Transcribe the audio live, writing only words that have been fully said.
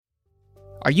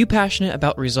Are you passionate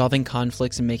about resolving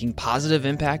conflicts and making positive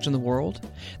impact in the world?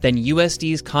 Then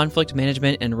USD's Conflict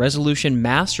Management and Resolution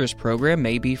Master's Program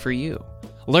may be for you.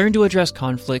 Learn to address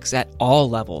conflicts at all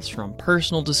levels, from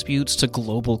personal disputes to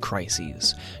global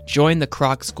crises. Join the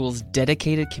Kroc School's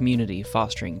dedicated community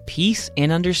fostering peace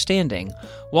and understanding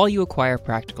while you acquire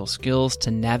practical skills to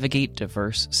navigate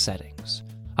diverse settings.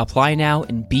 Apply now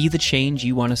and be the change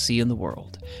you want to see in the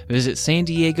world. Visit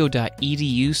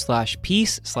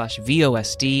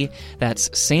sandiego.edu/peace/VOSD. That's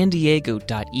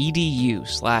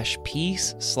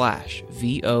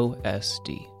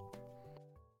sandiego.edu/peace/VOSD.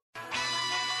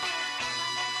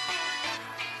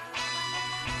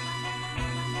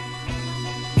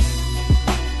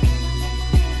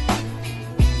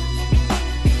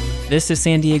 This is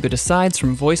San Diego Decides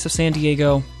from Voice of San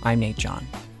Diego. I'm Nate John.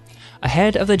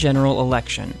 Ahead of the general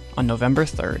election on November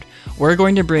 3rd, we're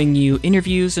going to bring you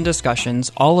interviews and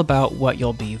discussions all about what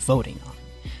you'll be voting on.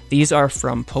 These are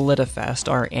from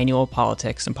PolitiFest, our annual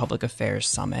politics and public affairs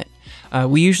summit.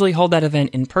 We usually hold that event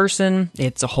in person.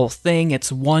 It's a whole thing.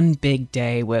 It's one big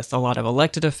day with a lot of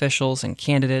elected officials and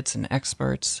candidates and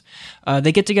experts.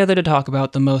 They get together to talk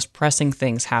about the most pressing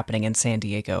things happening in San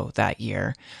Diego that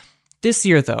year. This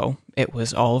year, though, it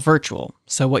was all virtual,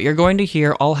 so what you're going to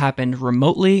hear all happened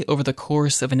remotely over the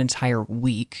course of an entire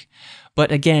week.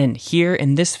 But again, here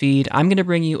in this feed, I'm going to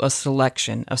bring you a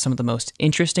selection of some of the most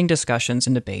interesting discussions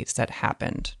and debates that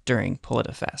happened during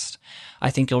PolitiFest. I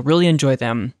think you'll really enjoy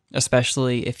them,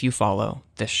 especially if you follow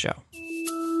this show.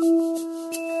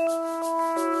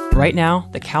 Right now,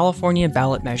 the California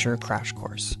ballot measure crash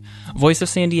course. Voice of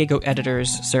San Diego editors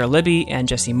Sarah Libby and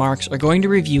Jesse Marks are going to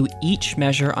review each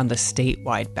measure on the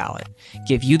statewide ballot,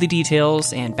 give you the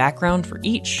details and background for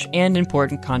each, and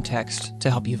important context to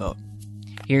help you vote.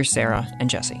 Here's Sarah and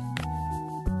Jesse.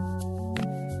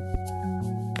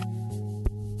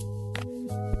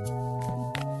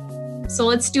 So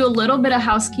let's do a little bit of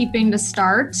housekeeping to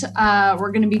start.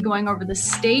 We're going to be going over the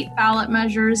state ballot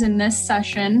measures in this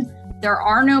session. There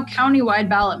are no countywide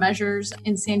ballot measures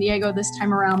in San Diego this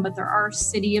time around, but there are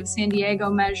City of San Diego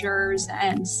measures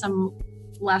and some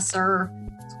lesser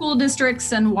school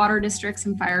districts and water districts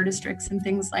and fire districts and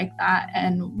things like that.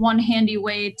 And one handy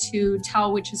way to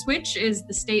tell which is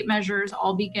the state measures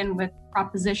all begin with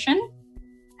proposition,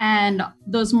 and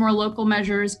those more local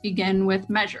measures begin with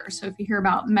measure. So if you hear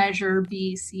about measure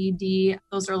B, C, D,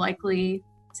 those are likely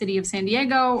City of San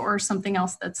Diego or something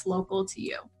else that's local to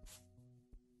you.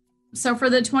 So for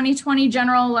the 2020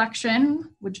 general election,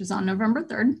 which is on November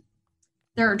 3rd,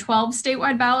 there are 12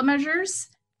 statewide ballot measures,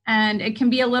 and it can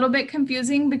be a little bit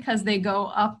confusing because they go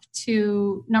up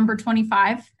to number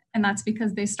 25, and that's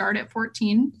because they start at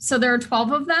 14. So there are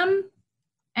 12 of them,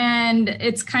 and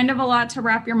it's kind of a lot to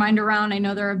wrap your mind around. I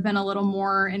know there have been a little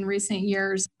more in recent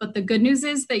years, but the good news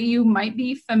is that you might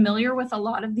be familiar with a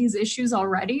lot of these issues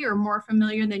already, or more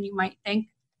familiar than you might think,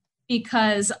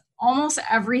 because almost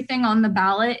everything on the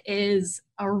ballot is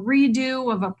a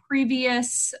redo of a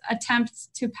previous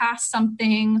attempt to pass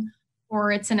something,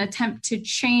 or it's an attempt to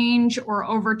change or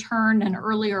overturn an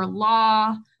earlier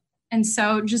law. And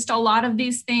so just a lot of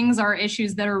these things are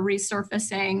issues that are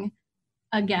resurfacing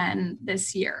again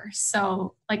this year.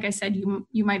 So like I said, you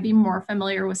might be more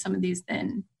familiar with some of these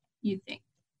than you think.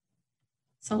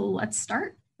 So let's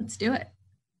start. Let's do it.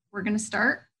 We're going to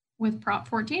start with Prop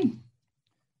 14.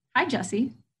 Hi,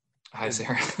 Jesse. Hi,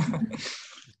 Sarah.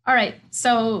 All right.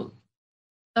 So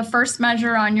the first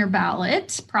measure on your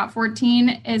ballot, Prop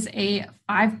 14, is a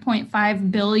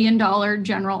 $5.5 billion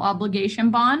general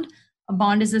obligation bond. A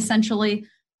bond is essentially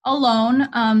a loan.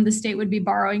 The state would be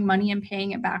borrowing money and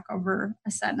paying it back over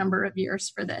a set number of years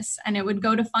for this. And it would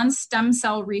go to fund stem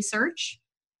cell research.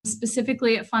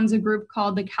 Specifically, it funds a group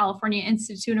called the California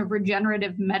Institute of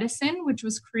Regenerative Medicine, which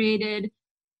was created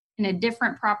in a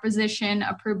different proposition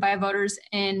approved by voters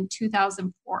in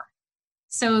 2004.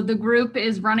 So the group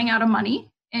is running out of money.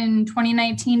 In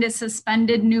 2019, it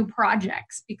suspended new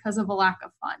projects because of a lack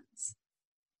of funds.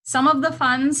 Some of the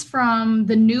funds from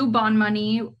the new bond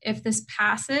money, if this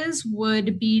passes,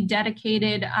 would be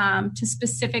dedicated to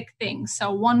specific things.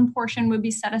 So one portion would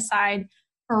be set aside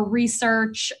for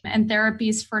research and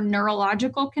therapies for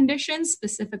neurological conditions,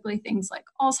 specifically things like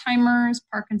Alzheimer's,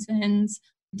 Parkinson's,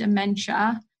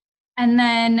 dementia. And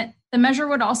then the measure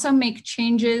would also make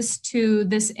changes to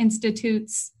this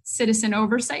institute's Citizen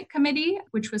Oversight Committee,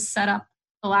 which was set up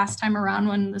the last time around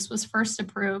when this was first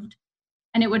approved.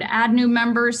 And it would add new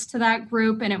members to that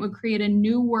group, and it would create a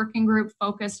new working group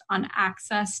focused on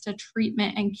access to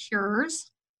treatment and cures.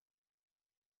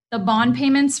 The bond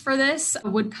payments for this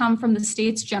would come from the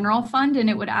state's general fund, and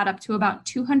it would add up to about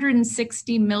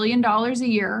 $260 million a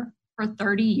year for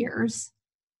 30 years.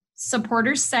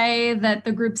 Supporters say that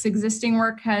the group's existing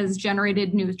work has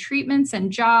generated new treatments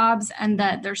and jobs, and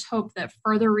that there's hope that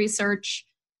further research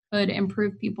could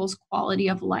improve people's quality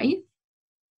of life.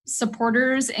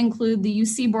 Supporters include the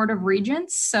UC Board of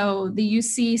Regents. So the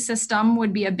UC system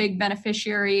would be a big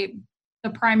beneficiary,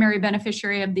 the primary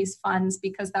beneficiary of these funds,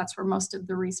 because that's where most of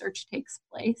the research takes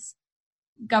place.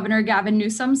 Governor Gavin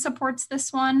Newsom supports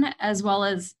this one, as well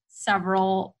as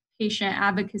several patient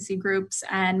advocacy groups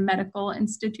and medical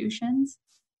institutions.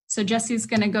 So Jesse's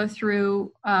going to go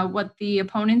through what the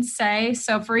opponents say.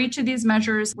 So for each of these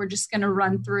measures, we're just going to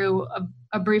run through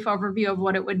a brief overview of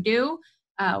what it would do,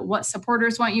 what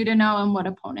supporters want you to know, and what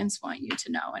opponents want you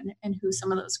to know, and who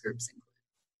some of those groups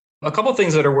include. A couple of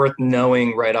things that are worth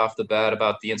knowing right off the bat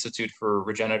about the Institute for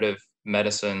Regenerative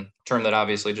Medicine, a term that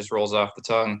obviously just rolls off the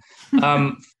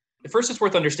tongue. First, it's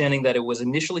worth understanding that it was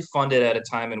initially funded at a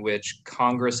time in which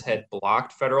Congress had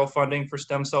blocked federal funding for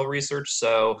stem cell research.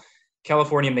 So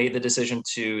California made the decision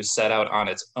to set out on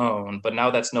its own, but now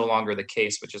that's no longer the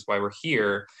case, which is why we're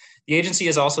here. The agency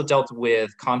has also dealt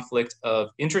with conflict of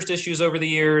interest issues over the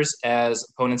years, as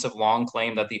opponents have long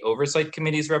claimed that the Oversight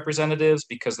Committee's representatives,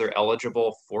 because they're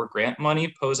eligible for grant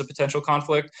money, pose a potential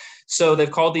conflict. So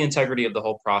they've called the integrity of the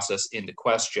whole process into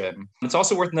question. It's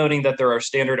also worth noting that there are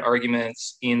standard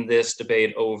arguments in this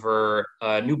debate over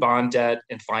new bond debt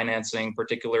and financing,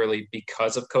 particularly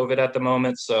because of COVID at the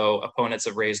moment. So opponents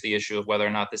have raised the issue of whether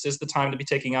or not this is the time to be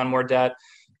taking on more debt.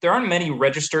 There aren't many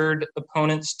registered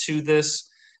opponents to this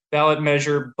ballot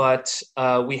measure, but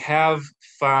we have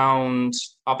found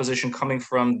opposition coming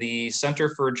from the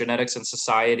Center for Genetics and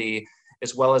Society,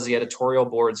 as well as the editorial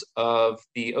boards of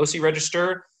the OC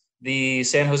Register, the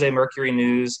San Jose Mercury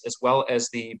News, as well as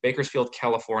the Bakersfield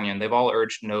Californian. They've all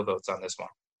urged no votes on this one.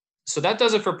 So that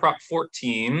does it for Prop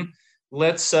 14.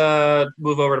 Let's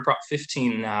move over to Prop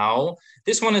 15 now.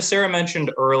 This one, as Sarah mentioned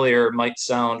earlier, might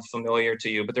sound familiar to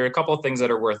you, but there are a couple of things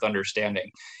that are worth understanding.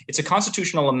 It's a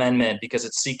constitutional amendment because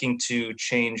it's seeking to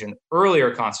change an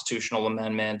earlier constitutional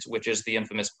amendment, which is the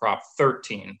infamous Prop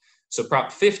 13. So Prop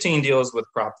 15 deals with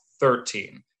Prop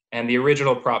 13. And the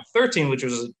original Prop 13, which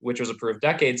was approved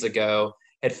decades ago,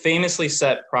 had famously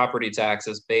set property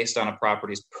taxes based on a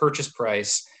property's purchase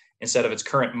price instead of its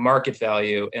current market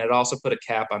value, and it also put a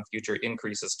cap on future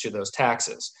increases to those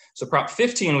taxes. So Prop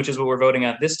 15, which is what we're voting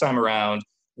on this time around,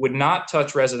 would not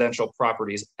touch residential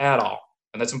properties at all,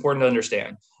 and that's important to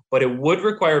understand. But it would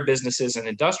require businesses and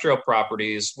industrial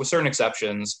properties, with certain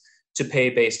exceptions, to pay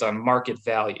based on market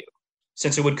value.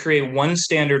 Since it would create one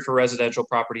standard for residential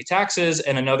property taxes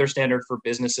and another standard for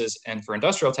businesses and for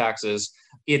industrial taxes,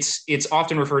 it's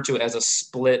often referred to as a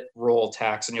split roll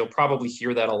tax, and you'll probably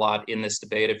hear that a lot in this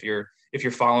debate if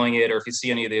you're following it, or if you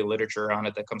see any of the literature on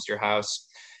it that comes to your house.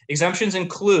 Exemptions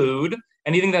include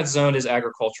anything that's zoned as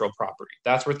agricultural property.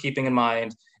 That's worth keeping in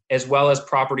mind, as well as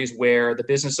properties where the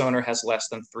business owner has less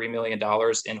than $3 million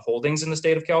in holdings in the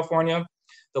state of California.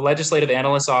 The Legislative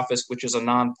Analyst's Office, which is a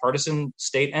nonpartisan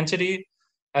state entity,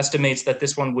 estimates that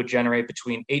this one would generate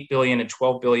between $8 billion and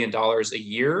 $12 billion a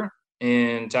year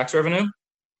in tax revenue.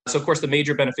 So, of course, the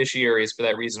major beneficiaries for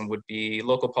that reason would be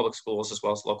local public schools as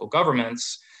well as local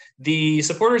governments. The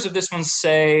supporters of this one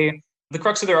say the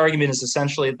crux of their argument is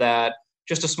essentially that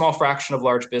just a small fraction of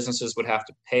large businesses would have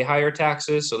to pay higher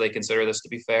taxes, so they consider this to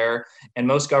be fair. And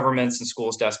most governments and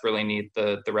schools desperately need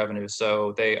the revenue,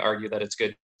 so they argue that it's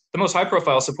good. The most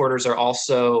high-profile supporters are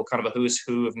also kind of a who's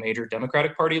who of major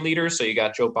Democratic Party leaders. So you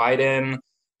got Joe Biden,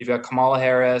 you've got Kamala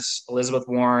Harris, Elizabeth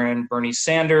Warren, Bernie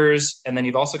Sanders, and then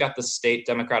you've also got the state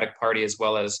Democratic Party, as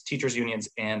well as teachers' unions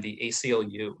and the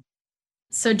ACLU.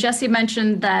 So Jesse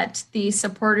mentioned that the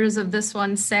supporters of this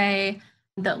one say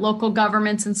that local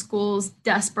governments and schools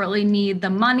desperately need the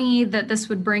money that this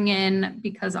would bring in,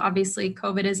 because obviously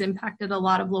COVID has impacted a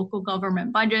lot of local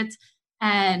government budgets.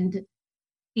 And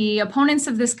the opponents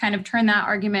of this kind of turn that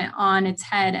argument on its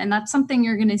head. And that's something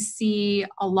you're going to see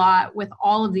a lot with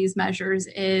all of these measures,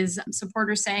 is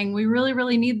supporters saying, we really,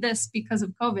 really need this because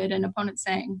of COVID, and opponents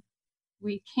saying,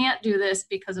 we can't do this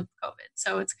because of COVID.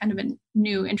 So it's kind of a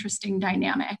new, interesting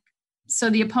dynamic. So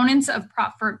the opponents of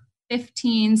Prop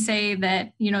 15 say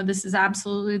that, this is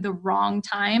absolutely the wrong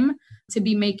time to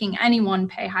be making anyone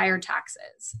pay higher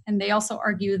taxes. And they also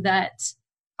argue that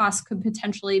costs could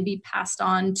potentially be passed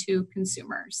on to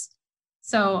consumers.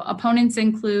 So opponents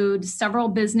include several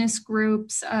business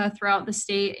groups throughout the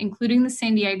state, including the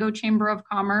San Diego Chamber of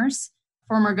Commerce,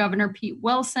 former Governor Pete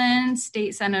Wilson,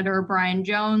 State Senator Brian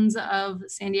Jones of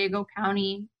San Diego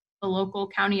County, the local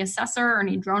county assessor,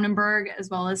 Ernie Dronenberg,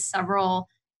 as well as several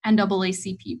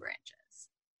NAACP branches.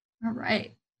 All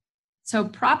right. So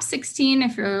Prop 16,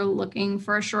 if you're looking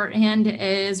for a shorthand,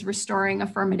 is restoring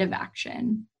affirmative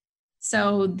action.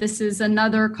 So this is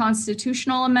another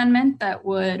constitutional amendment that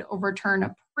would overturn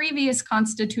a previous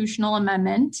constitutional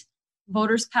amendment.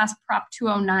 Voters passed Prop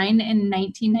 209 in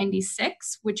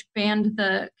 1996, which banned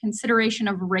the consideration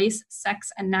of race,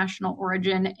 sex, and national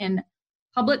origin in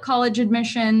public college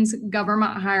admissions,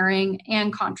 government hiring,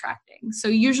 and contracting. So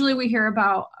usually we hear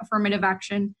about affirmative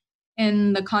action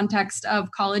in the context of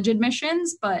college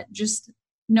admissions, but just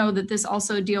know that this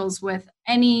also deals with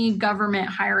any government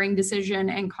hiring decision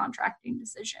and contracting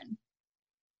decision.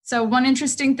 So one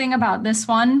interesting thing about this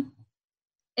one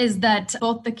is that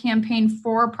both the campaign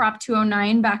for Prop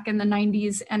 209 back in the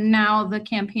 90s and now the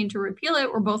campaign to repeal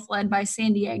it were both led by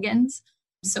San Diegans.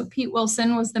 So Pete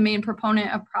Wilson was the main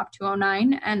proponent of Prop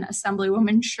 209, and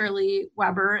Assemblywoman Shirley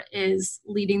Weber is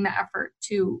leading the effort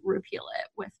to repeal it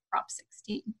with Prop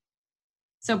 16.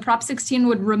 So Prop 16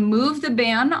 would remove the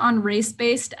ban on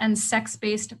race-based and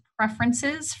sex-based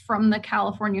preferences from the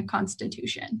California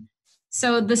Constitution.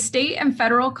 So the state and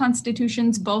federal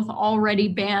constitutions both already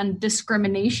ban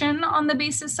discrimination on the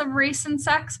basis of race and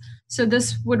sex. So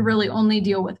this would really only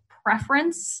deal with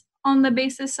preference on the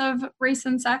basis of race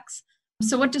and sex.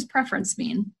 So what does preference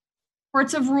mean?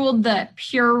 Courts have ruled that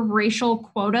pure racial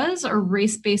quotas or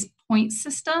race-based point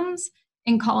systems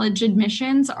in college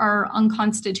admissions are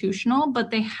unconstitutional,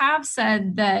 but they have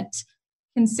said that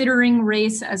considering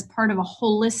race as part of a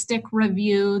holistic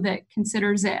review that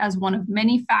considers it as one of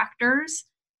many factors,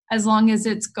 as long as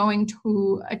it's going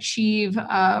to achieve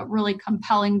a really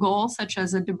compelling goal, such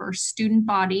as a diverse student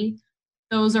body,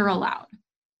 those are allowed.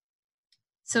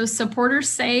 So supporters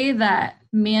say that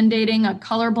mandating a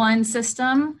colorblind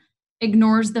system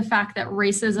ignores the fact that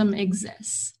racism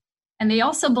exists. And they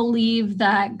also believe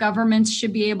that governments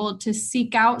should be able to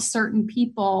seek out certain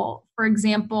people. For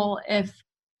example, if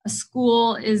a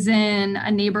school is in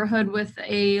a neighborhood with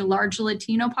a large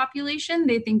Latino population,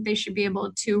 they think they should be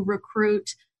able to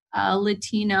recruit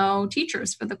Latino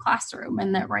teachers for the classroom,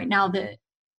 and that right now that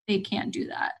they can't do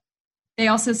that. They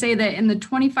also say that in the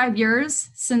 25 years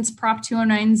since Prop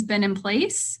 209's been in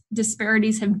place,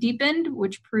 disparities have deepened,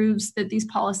 which proves that these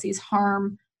policies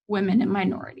harm women and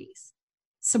minorities.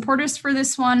 Supporters for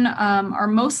this one are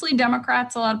mostly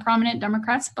Democrats, a lot of prominent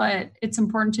Democrats, but it's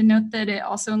important to note that it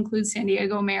also includes San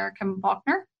Diego Mayor Kevin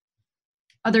Faulconer.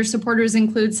 Other supporters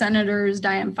include Senators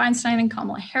Dianne Feinstein and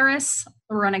Kamala Harris,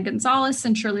 Lorena Gonzalez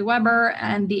and Shirley Weber,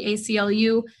 and the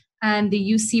ACLU and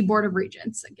the UC Board of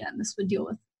Regents. Again, this would deal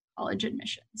with college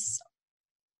admissions.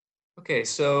 Okay,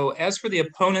 so as for the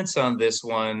opponents on this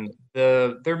one,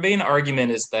 their main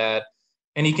argument is that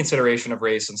any consideration of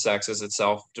race and sex is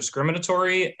itself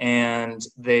discriminatory, and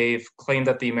they've claimed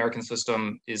that the American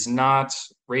system is not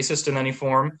racist in any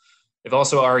form. They've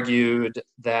also argued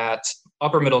that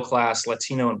upper middle class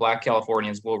Latino and Black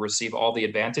Californians will receive all the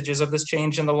advantages of this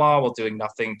change in the law while doing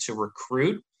nothing to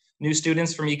recruit new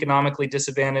students from economically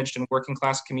disadvantaged and working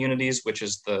class communities, which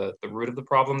is the root of the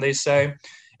problem, they say.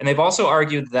 And they've also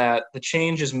argued that the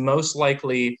change is most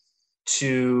likely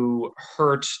to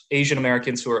hurt Asian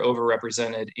Americans who are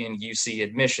overrepresented in UC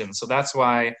admissions. So that's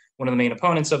why one of the main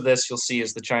opponents of this you'll see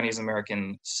is the Chinese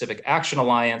American Civic Action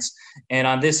Alliance. And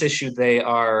on this issue,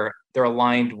 they're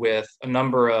aligned with a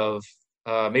number of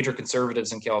major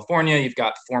conservatives in California. You've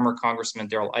got former Congressman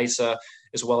Darrell Issa,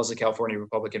 as well as the California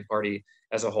Republican Party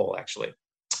as a whole, actually.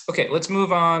 Okay, let's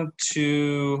move on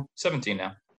to 17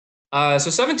 now. So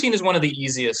 17 is one of the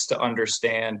easiest to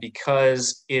understand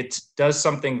because it does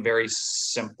something very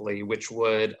simply, which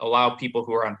would allow people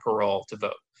who are on parole to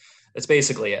vote. That's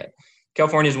basically it.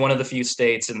 California is one of the few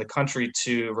states in the country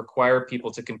to require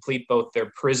people to complete both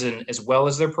their prison as well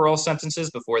as their parole sentences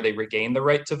before they regain the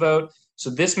right to vote. So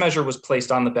this measure was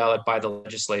placed on the ballot by the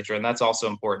legislature, and that's also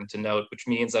important to note, which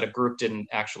means that a group didn't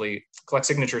actually collect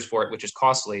signatures for it, which is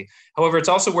costly. However, it's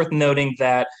also worth noting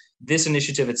that this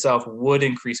initiative itself would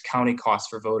increase county costs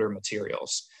for voter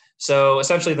materials. So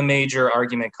essentially the major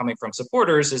argument coming from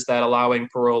supporters is that allowing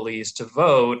parolees to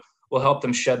vote will help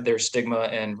them shed their stigma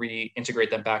and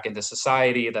reintegrate them back into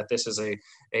society, that this is a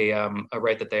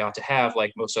right that they ought to have,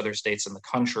 like most other states in the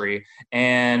country.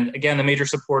 And again, the major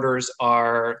supporters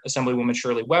are Assemblywoman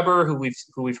Shirley Weber, who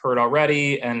we've heard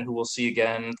already and who we'll see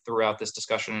again throughout this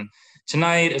discussion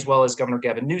tonight, as well as Governor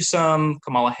Gavin Newsom,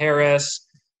 Kamala Harris,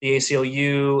 the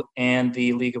ACLU, and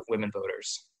the League of Women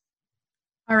Voters.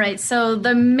 All right, so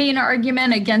the main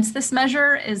argument against this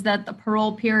measure is that the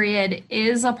parole period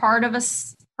is a part of a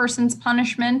person's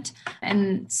punishment,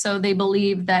 and so they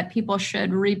believe that people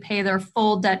should repay their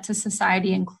full debt to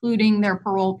society, including their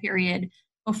parole period,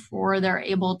 before they're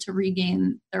able to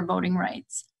regain their voting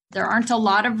rights. There aren't a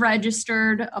lot of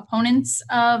registered opponents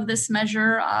of this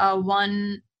measure.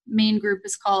 One main group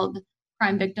is called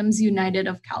Crime Victims United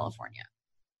of California.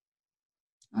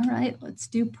 All right, let's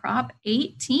do Prop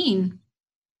 18.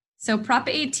 So Prop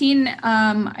 18,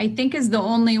 I think, is the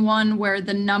only one where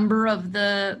the number of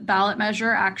the ballot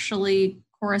measure actually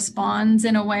corresponds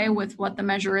in a way with what the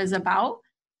measure is about.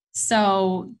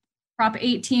 So Prop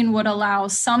 18 would allow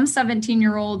some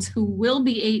 17-year-olds who will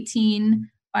be 18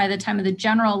 by the time of the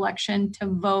general election to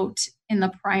vote in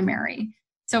the primary.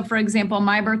 So for example,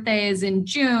 my birthday is in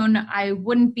June. I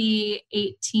wouldn't be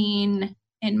 18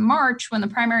 in March when the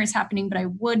primary is happening, but I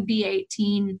would be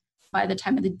 18 by the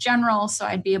time of the general, so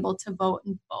I'd be able to vote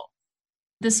in both.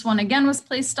 This one again was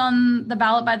placed on the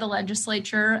ballot by the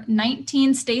legislature.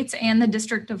 19 states and the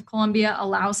District of Columbia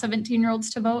allow 17-year-olds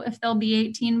to vote if they'll be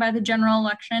 18 by the general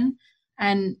election.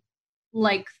 And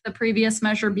like the previous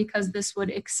measure, because this would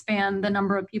expand the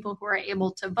number of people who are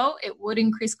able to vote, it would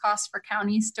increase costs for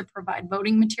counties to provide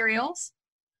voting materials.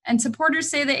 And supporters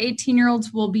say that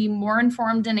 18-year-olds will be more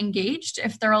informed and engaged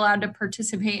if they're allowed to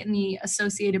participate in the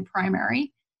associated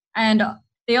primary. And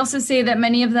they also say that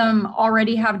many of them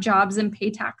already have jobs and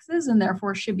pay taxes and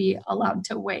therefore should be allowed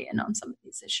to weigh in on some of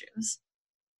these issues.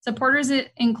 Supporters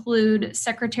include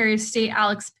Secretary of State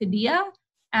Alex Padilla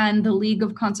and the League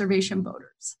of Conservation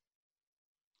Voters.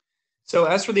 So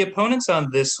as for the opponents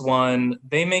on this one,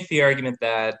 they make the argument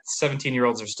that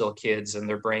 17-year-olds are still kids and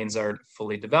their brains aren't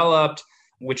fully developed,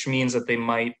 which means that they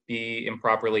might be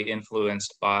improperly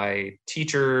influenced by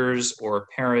teachers or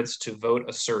parents to vote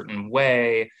a certain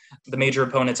way. The major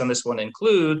opponents on this one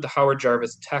include the Howard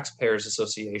Jarvis Taxpayers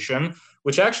Association,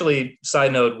 which actually,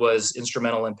 side note, was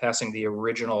instrumental in passing the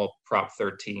original Prop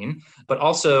 13, but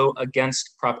also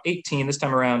against Prop 18 this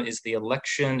time around is the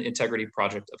Election Integrity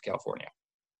Project of California.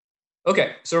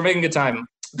 Okay, so we're making good time.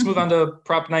 Let's move on to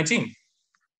Prop 19.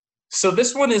 So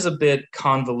this one is a bit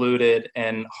convoluted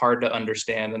and hard to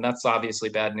understand, and that's obviously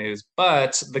bad news.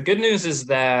 But the good news is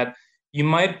that you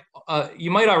might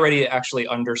already actually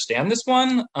understand this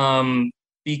one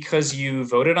because you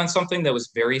voted on something that was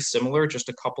very similar just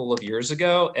a couple of years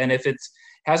ago. And if it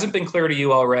hasn't been clear to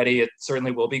you already, it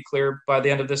certainly will be clear by the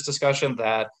end of this discussion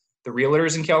that the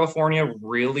realtors in California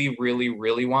really, really,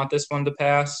 really want this one to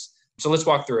pass. So let's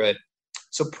walk through it.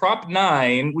 So Prop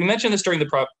 9, we mentioned this during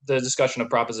the discussion of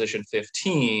Proposition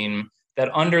 15, that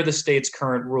under the state's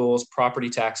current rules, property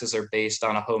taxes are based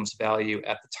on a home's value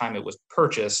at the time it was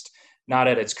purchased, not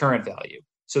at its current value.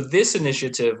 So this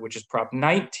initiative, which is Prop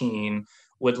 19,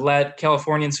 would let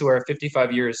Californians who are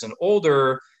 55 years and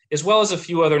older, as well as a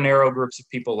few other narrow groups of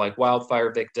people like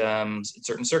wildfire victims in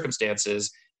certain circumstances,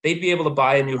 they'd be able to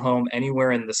buy a new home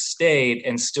anywhere in the state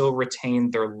and still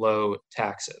retain their low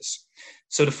taxes.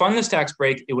 So to fund this tax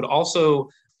break, it would also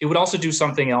do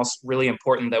something else really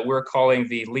important that we're calling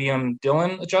the Liam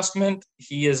Dillon adjustment.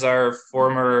 He is our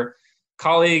former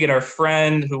colleague and our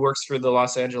friend who works for the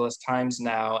Los Angeles Times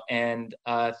now. And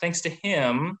thanks to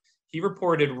him, he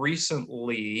reported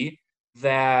recently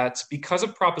that because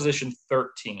of Proposition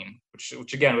 13,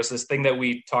 which again was this thing that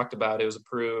we talked about, it was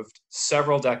approved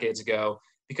several decades ago,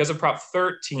 because of Prop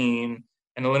 13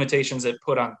 and the limitations it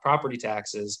put on property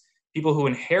taxes, people who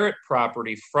inherit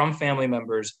property from family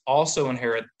members also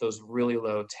inherit those really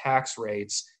low tax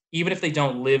rates, even if they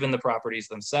don't live in the properties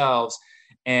themselves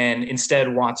and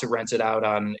instead want to rent it out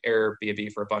on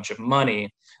Airbnb for a bunch of money.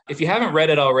 If you haven't read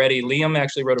it already, Liam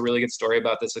actually wrote a really good story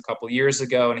about this a couple years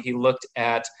ago, and he looked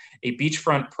at a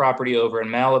beachfront property over in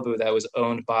Malibu that was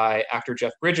owned by actor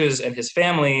Jeff Bridges and his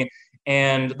family.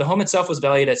 And the home itself was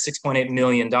valued at $6.8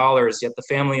 million, yet the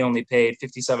family only paid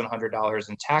 $5,700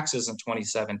 in taxes in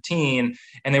 2017,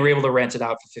 and they were able to rent it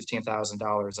out for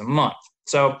 $15,000 a month.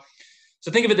 So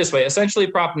think of it this way. Essentially,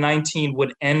 Prop 19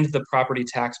 would end the property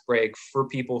tax break for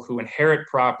people who inherit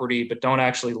property but don't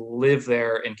actually live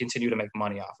there and continue to make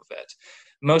money off of it.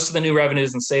 Most of the new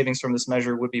revenues and savings from this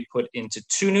measure would be put into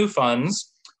two new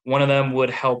funds. One of them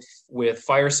would help with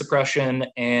fire suppression,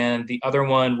 and the other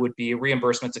one would be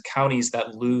reimbursement to counties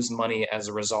that lose money as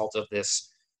a result of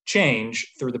this change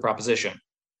through the proposition.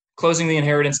 Closing the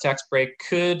inheritance tax break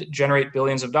could generate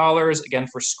billions of dollars, again,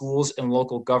 for schools and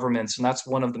local governments, and that's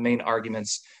one of the main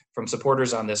arguments from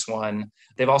supporters on this one.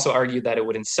 They've also argued that it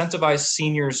would incentivize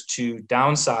seniors to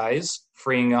downsize,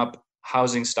 freeing up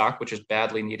housing stock, which is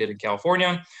badly needed in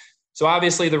California. So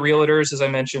obviously the realtors, as I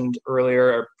mentioned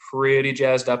earlier, are pretty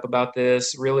jazzed up about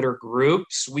this. Realtor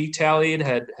groups, we tallied,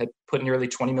 had put nearly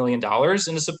 $20 million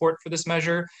into support for this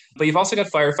measure. But you've also got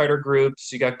firefighter groups.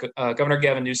 You got Governor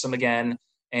Gavin Newsom again,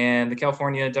 and the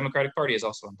California Democratic Party is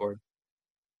also on board.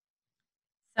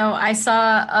 So I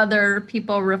saw other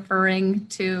people referring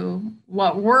to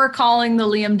what we're calling the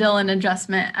Liam Dillon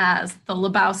adjustment as the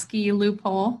Lebowski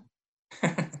loophole.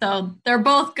 So they're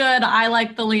both good. I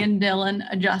like the Liam Dillon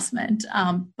adjustment,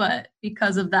 but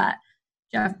because of that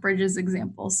Jeff Bridges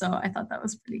example, so I thought that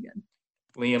was pretty good.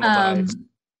 Liam abides.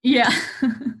 Yeah.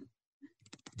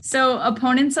 So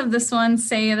opponents of this one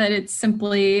say that it's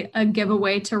simply a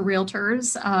giveaway to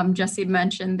realtors. Jesse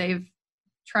mentioned they've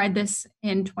tried this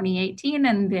in 2018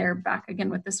 and they're back again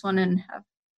with this one and have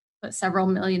put several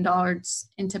 $1 million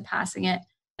into passing it.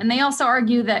 And they also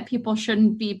argue that people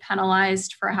shouldn't be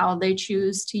penalized for how they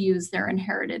choose to use their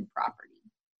inherited property.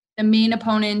 The main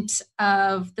opponent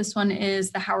of this one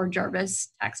is the Howard Jarvis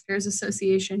Taxpayers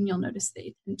Association. You'll notice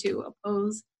they tend to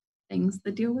oppose things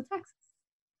that deal with taxes.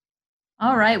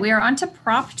 All right, we are on to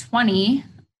Prop 20.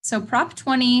 So Prop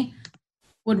 20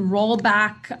 would roll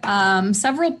back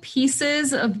several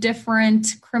pieces of different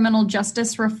criminal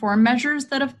justice reform measures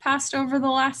that have passed over the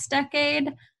last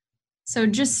decade. So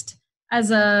just as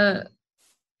a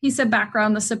piece of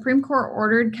background, the Supreme Court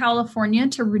ordered California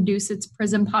to reduce its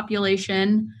prison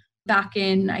population back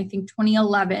in, I think,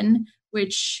 2011,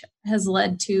 which has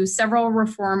led to several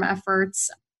reform efforts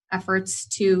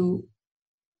to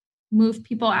move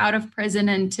people out of prison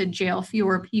and to jail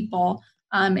fewer people,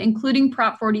 including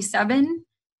Prop 47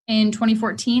 in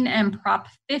 2014 and Prop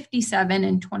 57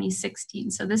 in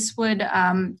 2016. So this would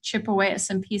chip away at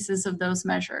some pieces of those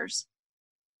measures.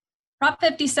 Prop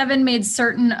 57 made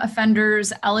certain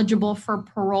offenders eligible for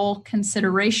parole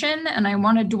consideration, and I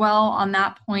want to dwell on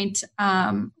that point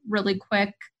really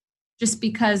quick, just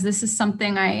because this is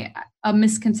something a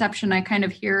misconception I kind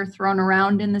of hear thrown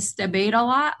around in this debate a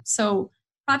lot. So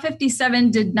Prop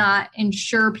 57 did not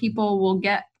ensure people will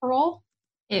get parole.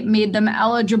 It made them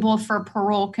eligible for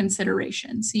parole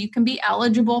consideration. So you can be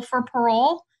eligible for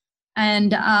parole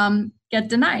and get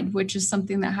denied, which is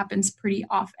something that happens pretty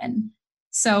often.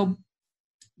 So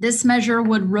this measure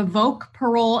would revoke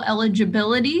parole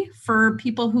eligibility for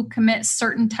people who commit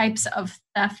certain types of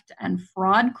theft and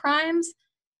fraud crimes.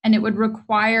 And it would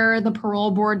require the parole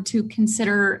board to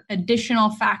consider additional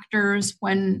factors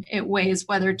when it weighs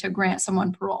whether to grant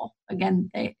someone parole. Again,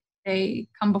 they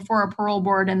come before a parole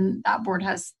board and that board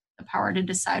has the power to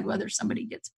decide whether somebody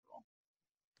gets parole.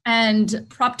 And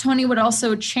Prop 20 would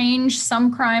also change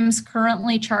some crimes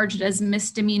currently charged as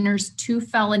misdemeanors to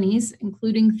felonies,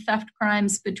 including theft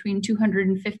crimes between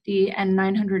 $250 and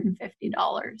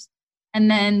 $950. And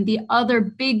then the other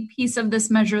big piece of this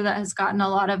measure that has gotten a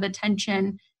lot of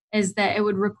attention is that it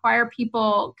would require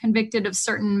people convicted of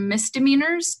certain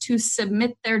misdemeanors to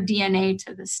submit their DNA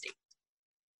to the state.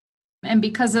 And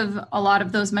because of a lot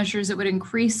of those measures, it would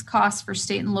increase costs for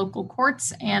state and local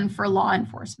courts and for law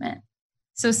enforcement.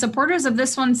 So supporters of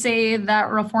this one say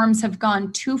that reforms have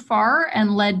gone too far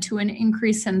and led to an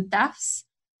increase in thefts.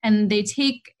 And they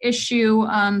take issue,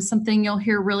 something you'll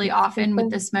hear really often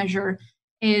with this measure,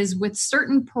 is with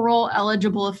certain parole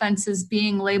eligible offenses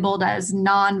being labeled as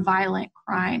non-violent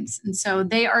crimes. And so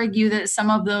they argue that some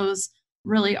of those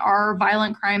really are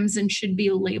violent crimes and should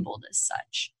be labeled as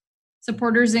such.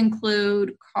 Supporters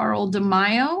include Carl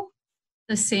DeMaio,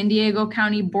 the San Diego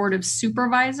County Board of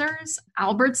Supervisors,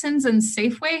 Albertsons, and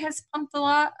Safeway has pumped a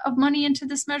lot of money into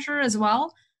this measure as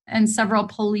well, and several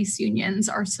police unions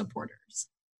are supporters.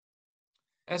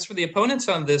 As for the opponents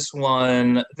on this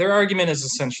one, their argument is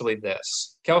essentially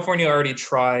this. California already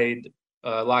tried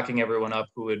locking everyone up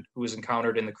who was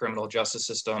encountered in the criminal justice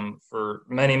system for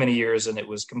many, many years, and it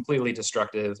was completely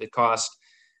destructive. It cost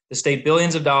the state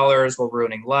billions of dollars while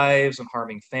ruining lives and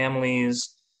harming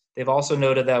families. They've also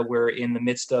noted that we're in the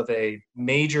midst of a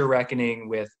major reckoning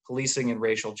with policing and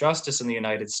racial justice in the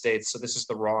United States, so this is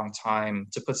the wrong time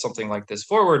to put something like this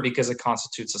forward because it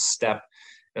constitutes a step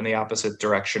in the opposite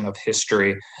direction of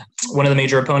history. One of the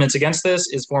major opponents against this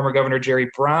is former Governor Jerry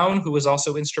Brown, who was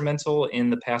also instrumental in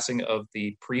the passing of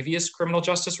the previous criminal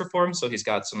justice reform. So he's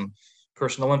got some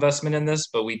personal investment in this,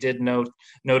 but we did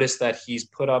notice that he's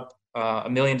put up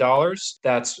 $1 million.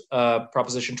 That's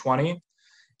Proposition 20.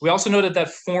 We also noted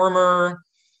that former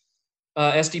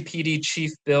SDPD Chief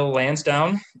Bill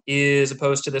Lansdowne is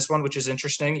opposed to this one, which is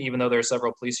interesting, even though there are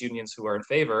several police unions who are in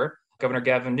favor. Governor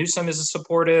Gavin Newsom is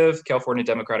supportive, California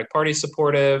Democratic Party is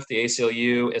supportive, the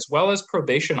ACLU, as well as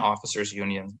Probation Officers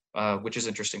Union, which is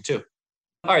interesting too.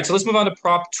 All right, so let's move on to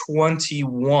Prop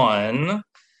 21.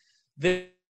 This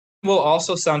will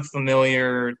also sound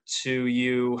familiar to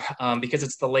you because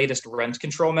it's the latest rent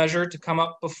control measure to come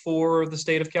up before the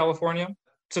state of California.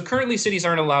 So currently cities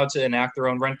aren't allowed to enact their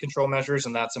own rent control measures,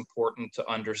 and that's important to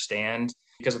understand.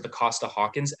 because of the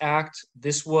Costa-Hawkins Act.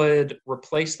 This would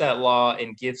replace that law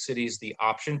and give cities the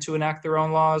option to enact their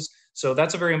own laws. So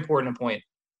that's a very important point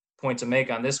to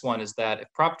make on this one, is that if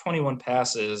Prop 21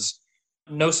 passes,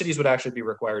 no cities would actually be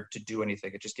required to do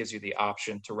anything. It just gives you the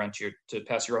option to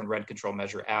pass your own rent control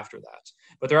measure after that.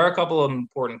 But there are a couple of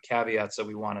important caveats that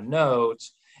we want to note.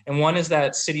 And one is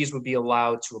that cities would be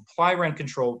allowed to apply rent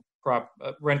control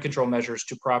measures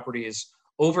to properties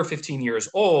over 15 years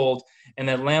old, and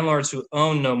that landlords who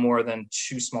own no more than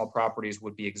 2 small properties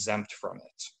would be exempt from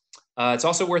it. It's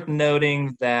also worth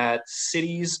noting that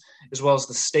cities, as well as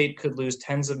the state, could lose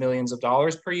tens of millions of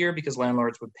dollars per year because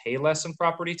landlords would pay less in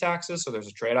property taxes. So there's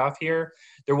a trade-off here.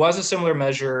 There was a similar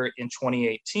measure in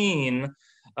 2018,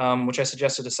 which I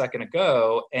suggested a second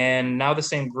ago. And now the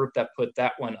same group that put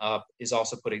that one up is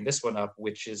also putting this one up,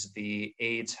 which is the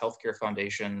AIDS Healthcare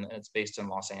Foundation, and it's based in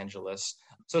Los Angeles.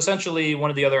 So essentially, one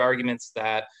of the other arguments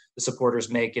that the supporters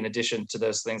make, in addition to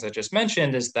those things I just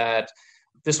mentioned, is that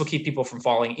this will keep people from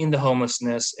falling into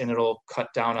homelessness and it'll cut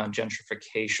down on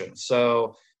gentrification.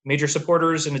 So major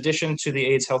supporters, in addition to the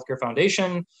AIDS Healthcare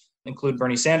Foundation, include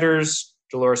Bernie Sanders,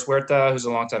 Dolores Huerta, who's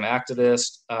a longtime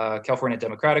activist, California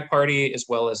Democratic Party, as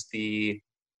well as the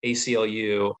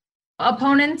ACLU.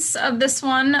 Opponents of this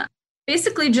one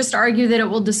basically just argue that it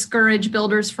will discourage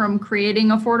builders from creating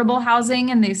affordable housing,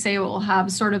 and they say it will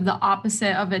have sort of the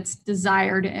opposite of its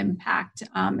desired impact,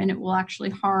 and it will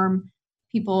actually harm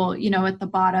people, at the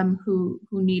bottom who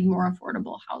need more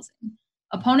affordable housing.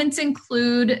 Opponents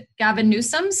include Gavin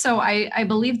Newsom. So I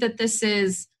believe that this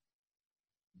is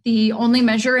the only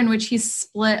measure in which he's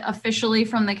split officially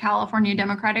from the California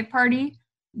Democratic Party,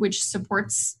 which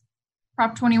supports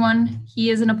Prop 21. He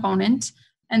is an opponent.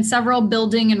 And several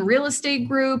building and real estate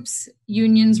groups,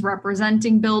 unions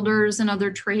representing builders and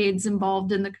other trades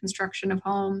involved in the construction of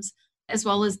homes, as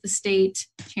well as the state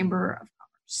Chamber of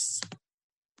Commerce.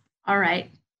 All right,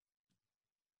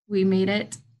 we made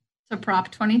it to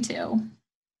Prop 22,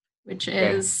 which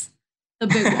is the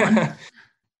big one.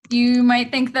 You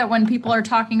might think that when people are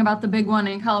talking about the big one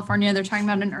in California, they're talking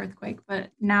about an earthquake, but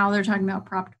now they're talking about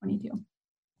Prop 22.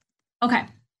 Okay,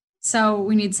 so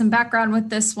we need some background with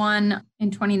this one. In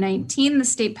 2019, the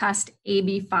state passed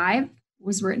AB 5,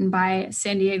 was written by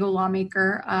San Diego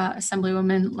lawmaker,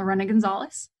 Assemblywoman Lorena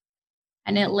Gonzalez,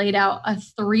 and it laid out a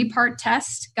 3-part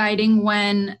test guiding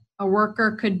when a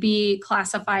worker could be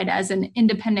classified as an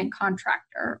independent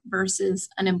contractor versus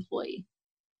an employee.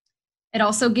 It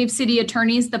also gave city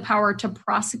attorneys the power to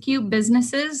prosecute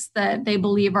businesses that they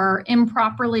believe are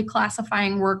improperly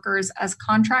classifying workers as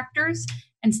contractors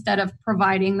instead of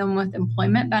providing them with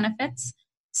employment benefits.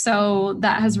 So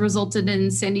that has resulted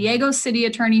in San Diego city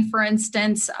attorney, for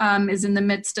instance, is in the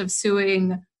midst of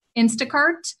suing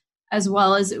Instacart, as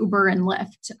well as Uber and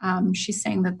Lyft. She's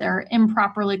saying that they're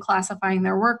improperly classifying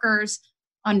their workers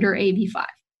under AB 5.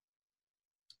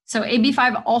 So AB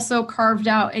 5 also carved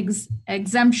out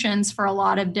exemptions for a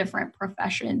lot of different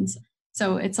professions.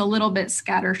 So it's a little bit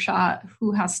scattershot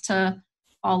who has to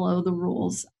follow the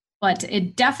rules. But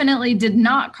it definitely did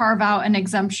not carve out an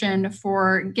exemption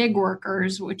for gig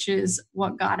workers, which is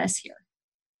what got us here.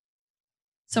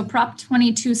 So Prop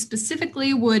 22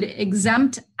 specifically would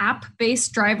exempt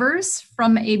app-based drivers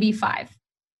from AB 5.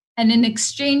 And in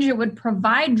exchange, it would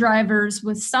provide drivers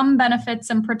with some benefits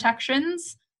and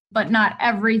protections, but not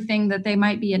everything that they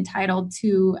might be entitled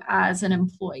to as an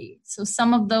employee. So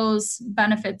some of those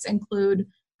benefits include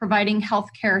providing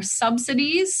healthcare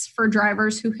subsidies for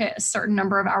drivers who hit a certain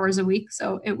number of hours a week.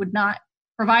 So it would not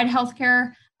provide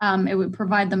healthcare, it would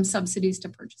provide them subsidies to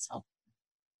purchase healthcare.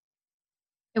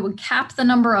 It would cap the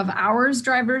number of hours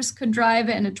drivers could drive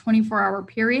in a 24-hour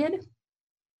period.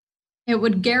 It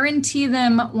would guarantee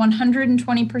them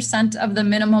 120% of the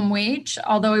minimum wage,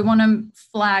 although we want to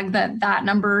flag that that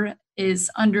number is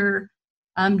under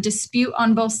dispute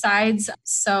on both sides.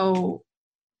 So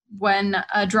when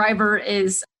a driver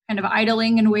is kind of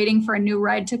idling and waiting for a new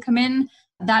ride to come in,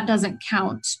 that doesn't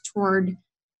count toward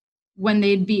when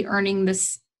they'd be earning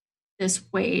this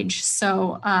wage.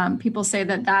 So people say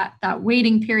that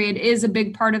waiting period is a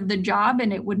big part of the job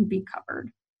and it wouldn't be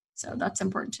covered. So that's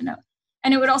important to note.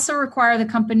 And it would also require the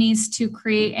companies to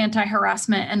create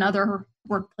anti-harassment and other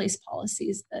workplace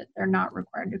policies that they're not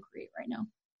required to create right now.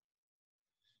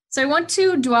 So I want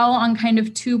to dwell on kind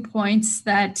of 2 points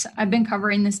that I've been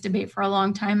covering this debate for a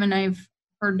long time, and I've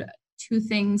heard 2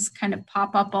 things kind of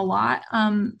pop up a lot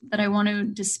that I want to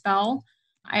dispel.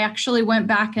 I actually went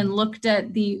back and looked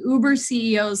at the Uber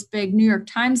CEO's big New York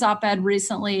Times op-ed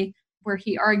recently, where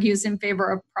he argues in favor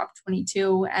of Prop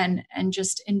 22 and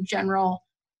just in general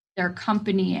their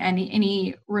company, and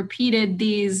he repeated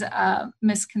these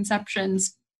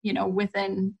misconceptions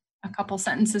within a couple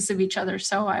sentences of each other.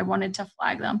 So I wanted to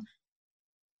flag them.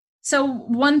 So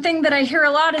one thing that I hear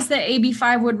a lot is that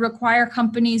AB5 would require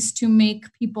companies to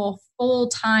make people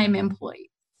full-time employees.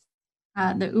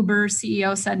 The Uber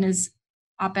CEO said in his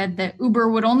op-ed that Uber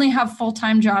would only have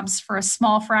full-time jobs for a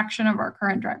small fraction of our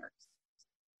current drivers.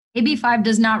 AB5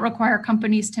 does not require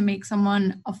companies to make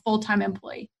someone a full-time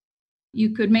employee.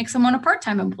 You could make someone a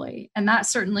part-time employee, and that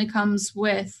certainly comes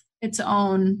with its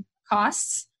own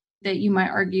costs that you might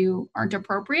argue aren't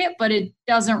appropriate, but it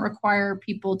doesn't require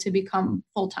people to become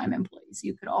full-time employees.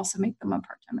 You could also make them a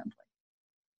part-time employee.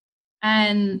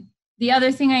 And the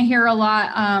other thing I hear a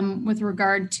lot with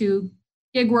regard to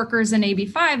gig workers and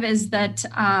AB5 is that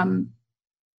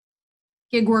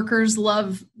gig workers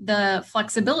love the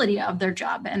flexibility of their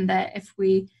job, and that if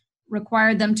we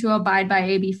required them to abide by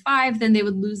AB5, then they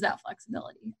would lose that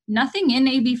flexibility. Nothing in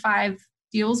AB5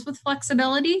 deals with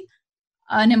flexibility.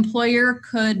 An employer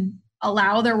could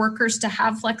allow their workers to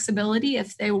have flexibility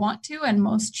if they want to, and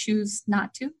most choose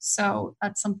not to. So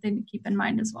that's something to keep in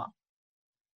mind as well.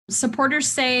 Supporters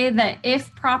say that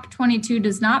if Prop 22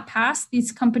 does not pass,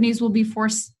 these companies will be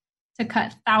forced to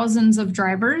cut thousands of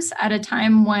drivers at a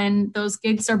time when those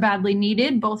gigs are badly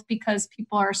needed, both because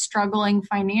people are struggling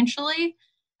financially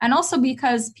and also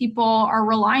because people are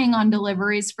relying on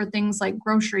deliveries for things like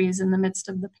groceries in the midst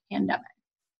of the pandemic.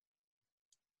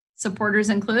 Supporters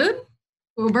include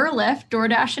Uber, Lyft,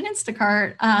 DoorDash, and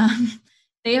Instacart.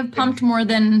 They have pumped more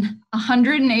than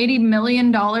 $180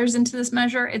 million into this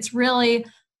measure. It's really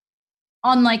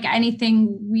unlike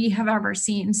anything we have ever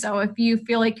seen. So if you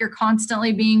feel like you're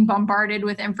constantly being bombarded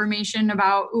with information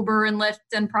about Uber and Lyft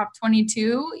and Prop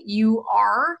 22, you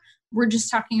are. We're just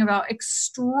talking about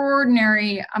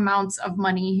extraordinary amounts of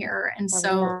money here. And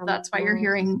so that's why you're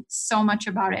hearing so much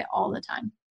about it all the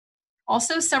time.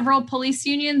 Also, several police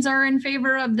unions are in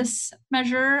favor of this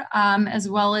measure, as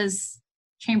well as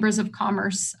chambers of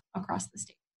commerce across the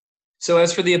state. So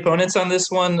as for the opponents on this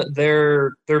one,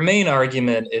 their main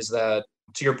argument is that,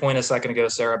 to your point a second ago,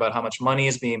 Sarah, about how much money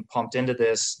is being pumped into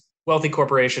this, wealthy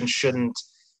corporations shouldn't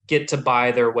get to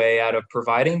buy their way out of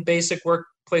providing basic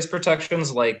workplace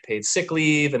protections like paid sick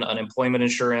leave and unemployment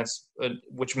insurance,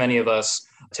 which many of us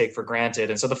take for granted.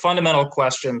 And so the fundamental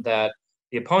question that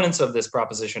the opponents of this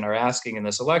proposition are asking in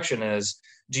this election is,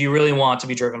 do you really want to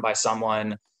be driven by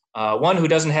someone, one who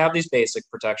doesn't have these basic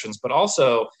protections, but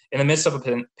also in the midst of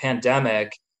a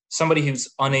pandemic, somebody who's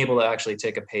unable to actually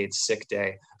take a paid sick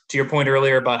day? To your point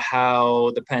earlier about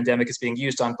how the pandemic is being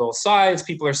used on both sides,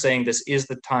 people are saying this is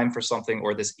the time for something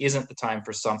or this isn't the time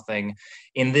for something.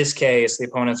 In this case, the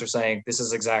opponents are saying this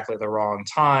is exactly the wrong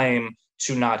time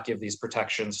to not give these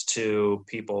protections to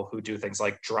people who do things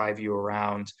like drive you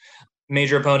around.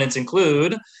 Major opponents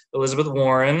include Elizabeth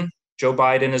Warren, Joe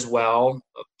Biden as well,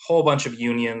 a whole bunch of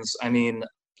unions. I mean,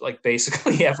 like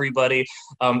basically everybody,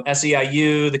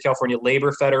 SEIU, the California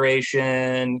Labor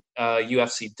Federation,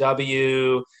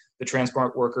 UFCW, the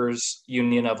Transport Workers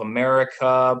Union of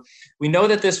America. We know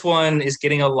that this one is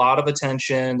getting a lot of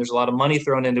attention. There's a lot of money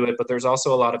thrown into it, but there's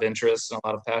also a lot of interest and a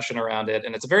lot of passion around it.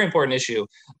 And it's a very important issue.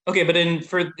 Okay, but in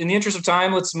the interest of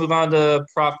time, let's move on to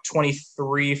Prop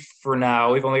 23 for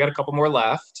now. We've only got a couple more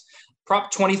left.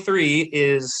 Prop 23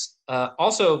 is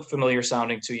also familiar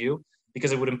sounding to you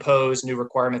because it would impose new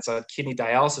requirements on kidney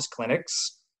dialysis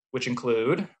clinics, which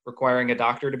include requiring a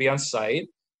doctor to be on site,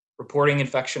 reporting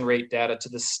infection rate data to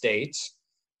the state,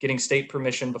 getting state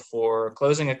permission before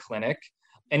closing a clinic.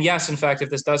 And yes, in fact, if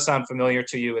this does sound familiar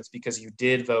to you, it's because you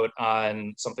did vote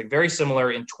on something very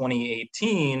similar in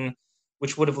 2018,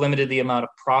 which would have limited the amount of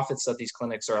profits that these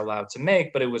clinics are allowed to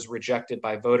make, but it was rejected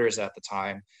by voters at the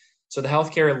time. So the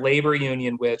Healthcare Labor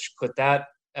Union, which put that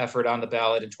effort on the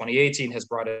ballot in 2018, has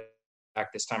brought it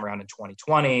back this time around in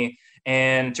 2020.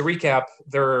 And to recap,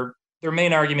 their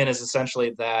main argument is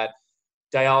essentially that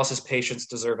dialysis patients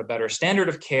deserve a better standard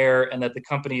of care and that the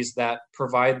companies that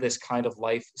provide this kind of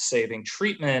life-saving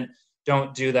treatment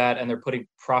don't do that, and they're putting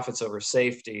profits over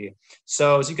safety.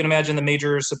 So as you can imagine, the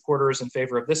major supporters in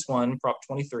favor of this one, Prop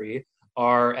 23,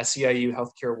 are SEIU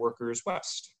Healthcare Workers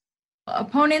West.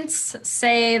 Opponents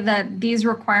say that these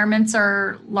requirements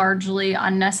are largely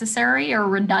unnecessary or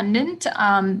redundant.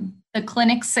 The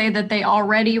clinics say that they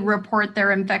already report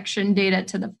their infection data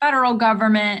to the federal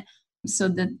government so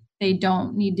that they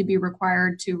don't need to be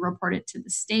required to report it to the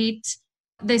state.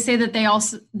 They say that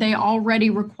they already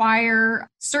require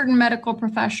certain medical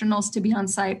professionals to be on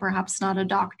site, perhaps not a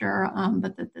doctor,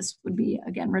 but that this would be,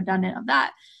 again, redundant of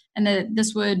that, and that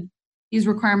these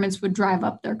requirements would drive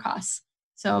up their costs.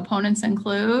 So opponents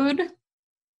include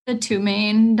the two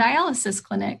main dialysis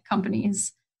clinic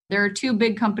companies, There are two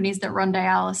big companies that run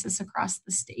dialysis across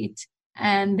the state.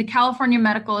 And the California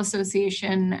Medical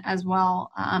Association as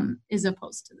well is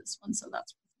opposed to this one. So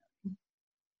that's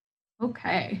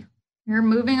okay. We're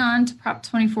moving on to Prop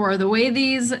 24. The way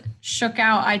these shook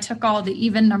out, I took all the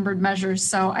even numbered measures.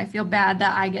 So I feel bad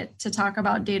that I get to talk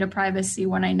about data privacy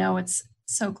when I know it's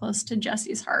so close to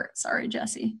Jesse's heart. Sorry,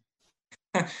 Jesse.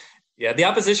 Yeah, the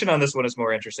opposition on this one is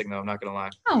more interesting, though. I'm not going to lie.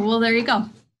 Oh, well, there you go.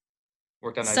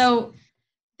 Worked on nice. So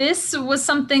this was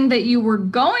something that you were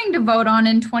going to vote on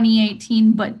in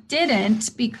 2018, but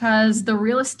didn't because the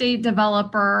real estate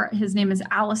developer, his name is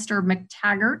Alistair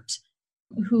McTaggart,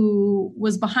 who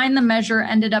was behind the measure,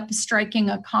 ended up striking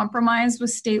a compromise with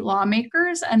state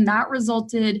lawmakers, and that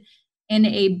resulted in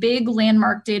a big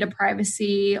landmark data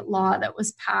privacy law that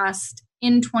was passed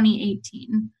in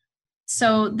 2018.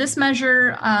 So this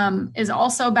measure is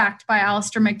also backed by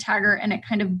Alistair McTaggart, and it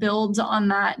kind of builds on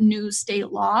that new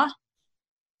state law.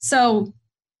 So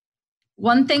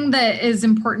one thing that is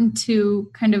important to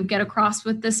kind of get across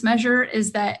with this measure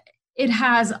is that it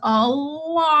has a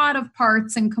lot of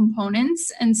parts and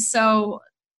components. And so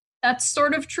that's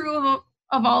sort of true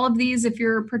of all of these. If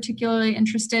you're particularly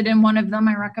interested in one of them,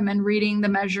 I recommend reading the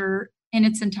measure in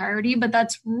its entirety, but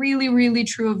that's really, really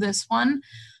true of this one.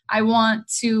 I want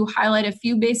to highlight a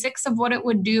few basics of what it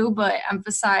would do, but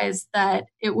emphasize that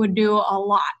it would do a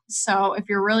lot. So if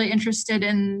you're really interested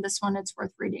in this one, it's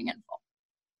worth reading in full.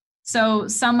 So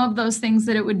some of those things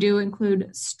that it would do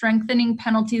include strengthening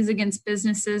penalties against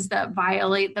businesses that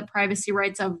violate the privacy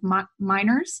rights of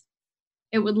minors.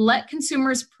 It would let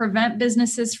consumers prevent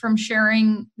businesses from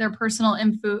sharing their personal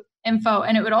info,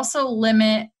 and it would also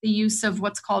limit the use of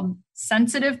what's called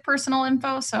sensitive personal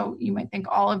info. So you might think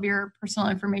all of your personal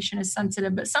information is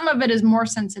sensitive, but some of it is more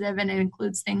sensitive, and it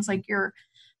includes things like your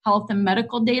health and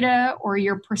medical data or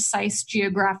your precise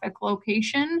geographic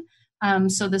location.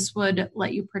 So this would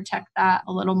let you protect that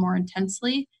a little more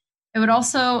intensely. It would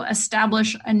also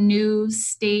establish a new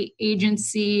state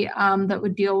agency that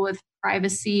would deal with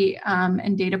privacy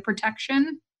and data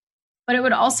protection. But it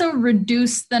would also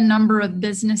reduce the number of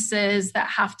businesses that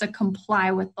have to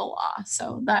comply with the law.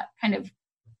 So that kind of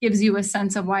gives you a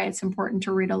sense of why it's important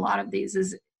to read a lot of these.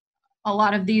 Is a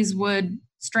lot of these would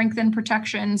strengthen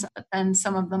protections, but then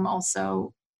some of them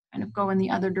also kind of go in the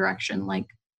other direction, like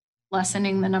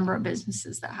lessening the number of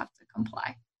businesses that have to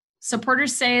comply.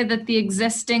 Supporters say that the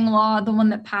existing law, the one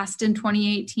that passed in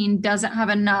 2018, doesn't have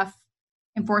enough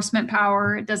enforcement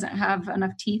power. It doesn't have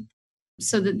enough teeth,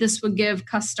 so that this would give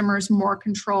customers more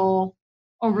control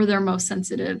over their most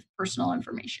sensitive personal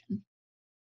information.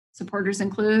 Supporters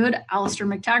include Alistair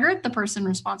McTaggart, the person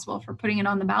responsible for putting it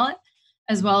on the ballot,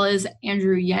 as well as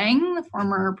Andrew Yang, the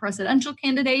former presidential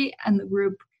candidate, and the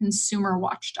group Consumer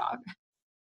Watchdog.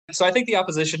 So I think the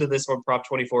opposition to this one, Prop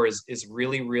 24, is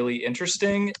really, really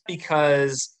interesting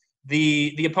because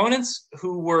the opponents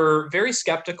who were very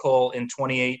skeptical in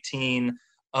 2018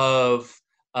 of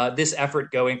this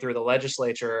effort going through the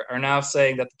legislature are now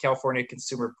saying that the California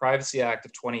Consumer Privacy Act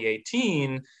of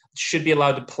 2018 should be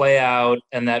allowed to play out,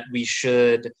 and that we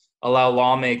should allow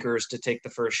lawmakers to take the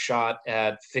first shot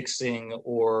at fixing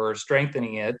or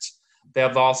strengthening it. They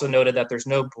have also noted that there's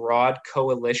no broad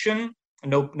coalition,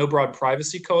 no broad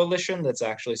privacy coalition that's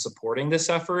actually supporting this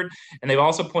effort. And they've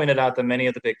also pointed out that many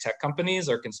of the big tech companies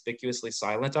are conspicuously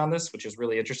silent on this, which is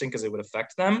really interesting because it would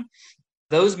affect them.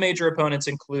 Those major opponents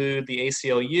include the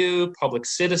ACLU, Public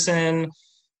Citizen,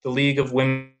 the League of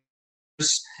Women.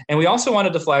 And we also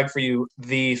wanted to flag for you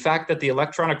the fact that the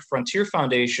Electronic Frontier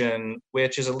Foundation,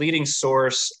 which is a leading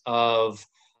source of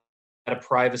data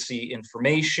privacy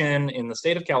information in the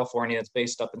state of California, it's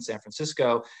based up in San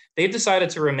Francisco, they've decided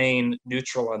to remain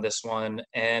neutral on this one.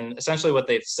 And essentially what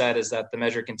they've said is that the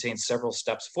measure contains several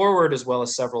steps forward as well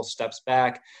as several steps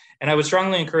back. And I would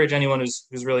strongly encourage anyone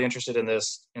who's really interested in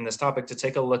this topic to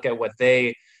take a look at what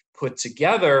they put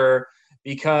together,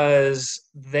 because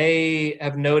they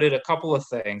have noted a couple of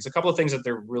things that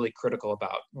they're really critical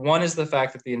about. One is the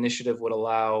fact that the initiative would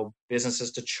allow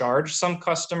businesses to charge some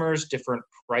customers different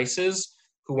prices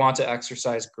who want to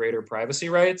exercise greater privacy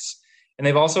rights. And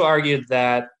they've also argued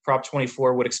that Prop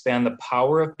 24 would expand the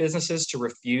power of businesses to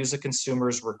refuse a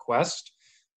consumer's request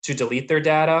to delete their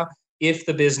data if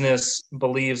the business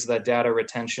believes that data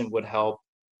retention would help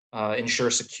ensure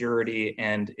security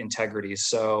and integrity.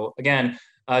 So again,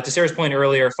 to Sarah's point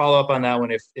earlier, follow up on that one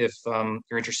if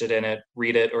you're interested in it,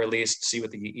 read it, or at least see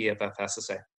what the EFF has to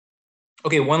say.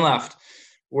 Okay, one left.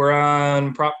 We're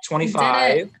on Prop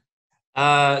 25.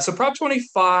 So Prop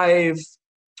 25,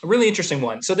 a really interesting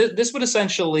one. So this would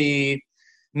essentially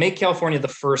make California the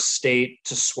first state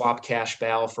to swap cash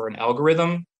bail for an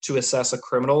algorithm to assess a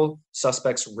criminal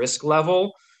suspect's risk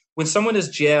level. When someone is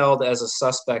jailed as a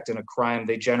suspect in a crime,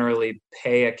 they generally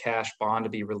pay a cash bond to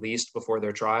be released before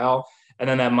their trial, and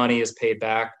then that money is paid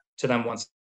back to them once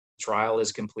the trial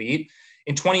is complete.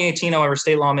 In 2018, however,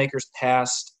 state lawmakers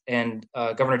passed and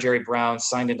Governor Jerry Brown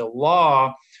signed into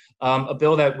law a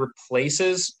bill that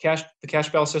replaces the cash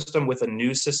bail system with a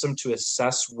new system to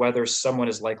assess whether someone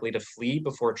is likely to flee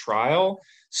before trial.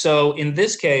 So in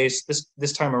this case,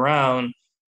 this time around,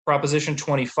 Proposition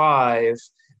 25,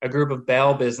 a group of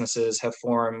bail businesses have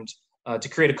formed to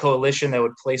create a coalition that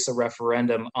would place a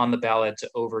referendum on the ballot to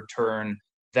overturn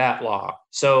that law.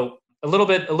 So a little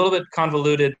bit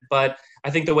convoluted, but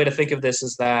I think the way to think of this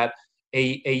is that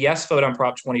a yes vote on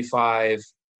Prop 25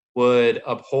 would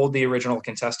uphold the original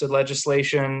contested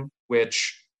legislation,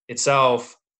 which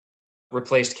itself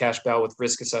replaced cash bail with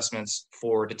risk assessments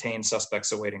for detained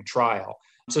suspects awaiting trial.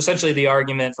 So essentially the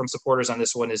argument from supporters on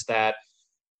this one is that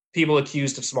people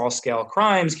accused of small-scale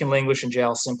crimes can languish in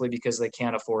jail simply because they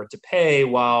can't afford to pay,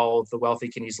 while the wealthy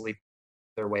can easily pay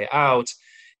their way out.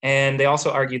 And they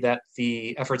also argue that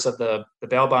the efforts of the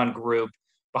bail bond group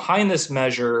behind this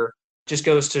measure just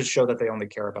goes to show that they only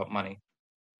care about money.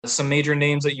 Some major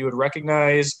names that you would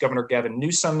recognize: Governor Gavin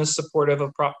Newsom is supportive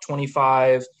of Prop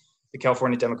 25, the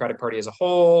California Democratic Party as a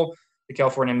whole, the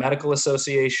California Medical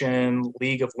Association,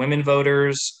 League of Women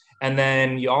Voters, and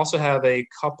then you also have a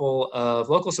couple of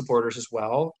local supporters as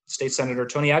well: State Senator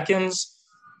Tony Atkins,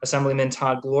 Assemblyman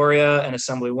Todd Gloria, and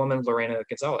Assemblywoman Lorena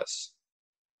Gonzalez.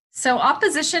 So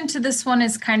opposition to this one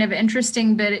is kind of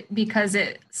interesting because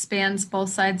it spans both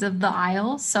sides of the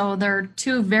aisle. So there are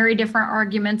two very different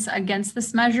arguments against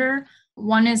this measure.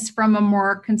 One is from a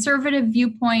more conservative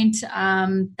viewpoint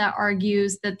that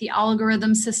argues that the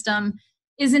algorithm system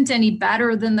isn't any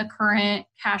better than the current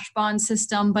cash bond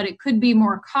system, but it could be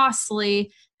more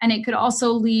costly, and it could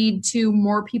also lead to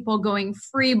more people going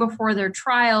free before their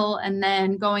trial and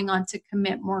then going on to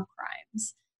commit more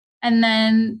crimes. And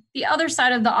then the other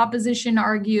side of the opposition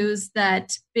argues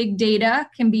that big data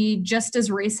can be just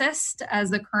as racist as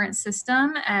the current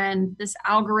system, and this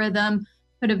algorithm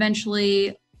could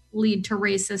eventually lead to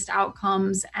racist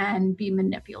outcomes and be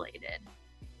manipulated.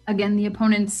 Again, the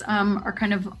opponents are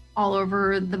kind of all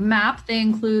over the map. They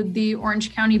include the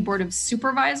Orange County Board of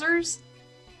Supervisors,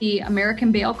 the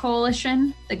American Bail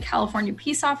Coalition, the California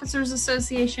Peace Officers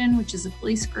Association, which is a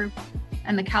police group,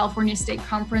 and the California State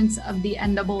Conference of the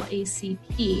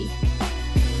NAACP.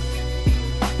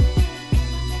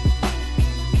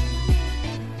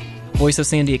 Voice of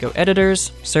San Diego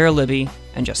editors, Sarah Libby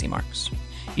and Jesse Marks.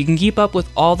 You can keep up with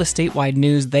all the statewide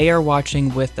news they are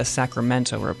watching with the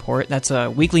Sacramento Report. That's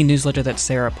a weekly newsletter that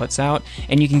Sarah puts out,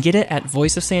 and you can get it at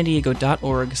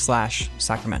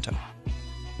voiceofsandiego.org/Sacramento.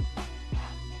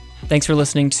 Thanks for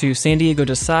listening to San Diego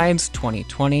Decides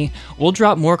 2020. We'll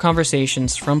drop more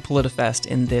conversations from PolitiFest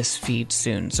in this feed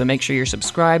soon, so make sure you're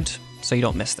subscribed so you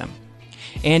don't miss them.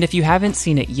 And if you haven't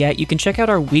seen it yet, you can check out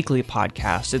our weekly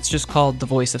podcast. It's just called the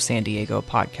Voice of San Diego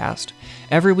podcast.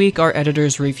 Every week, our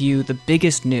editors review the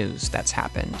biggest news that's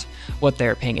happened, what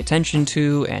they're paying attention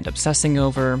to and obsessing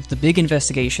over, the big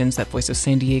investigations that Voice of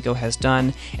San Diego has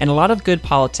done, and a lot of good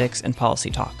politics and policy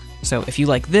talk. So if you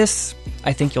like this,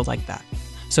 I think you'll like that.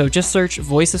 So just search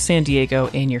Voice of San Diego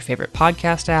in your favorite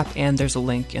podcast app, and there's a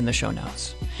link in the show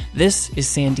notes. This is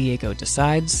San Diego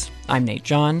Decides. I'm Nate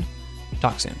John.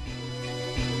 Talk soon.